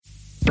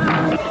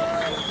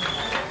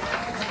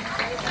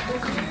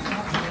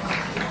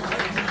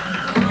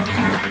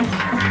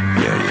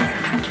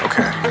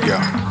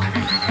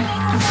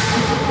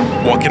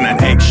Walking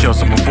on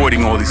eggshells, I'm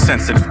avoiding all these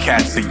sensitive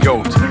cats they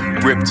yoked.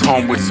 Ripped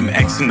home with some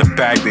X in the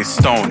bag they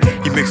stoned.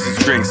 He mixes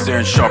drinks,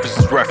 staring sharp as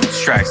his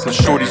reference tracks. The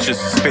shorty's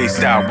just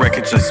spaced out,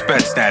 wreckage like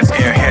Spetsnaz.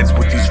 Airheads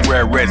with these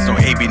rare reds, no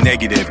AB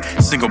negative.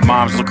 Single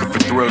moms looking for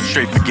thrills,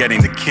 straight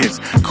forgetting the kids.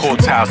 Cold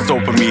towels,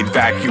 dopamine,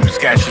 vacuum,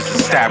 sketches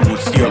and stab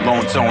wounds. He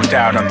alone zoned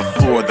out on the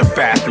floor of the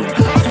bathroom.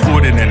 I flew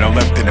it and I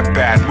left in a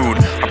bad mood.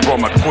 I brought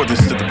my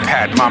cordless to the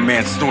pad, my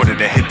man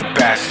snorted and hit the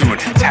bassoon.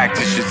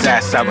 Tactics his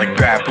ass out like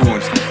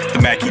baboons. The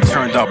Mackie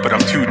turned up, but I'm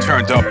too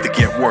turned up to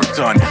get work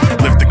done.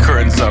 Lift the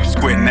curtains up,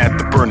 squinting at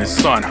the burning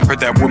sun. Heard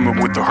that woman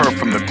with the her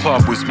from the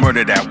club was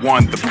murdered at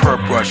 1. The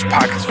perp rush,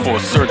 pockets full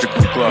of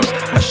surgical gloves.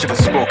 I should have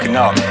spoken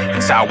up,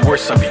 it's how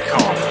worse I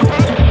become.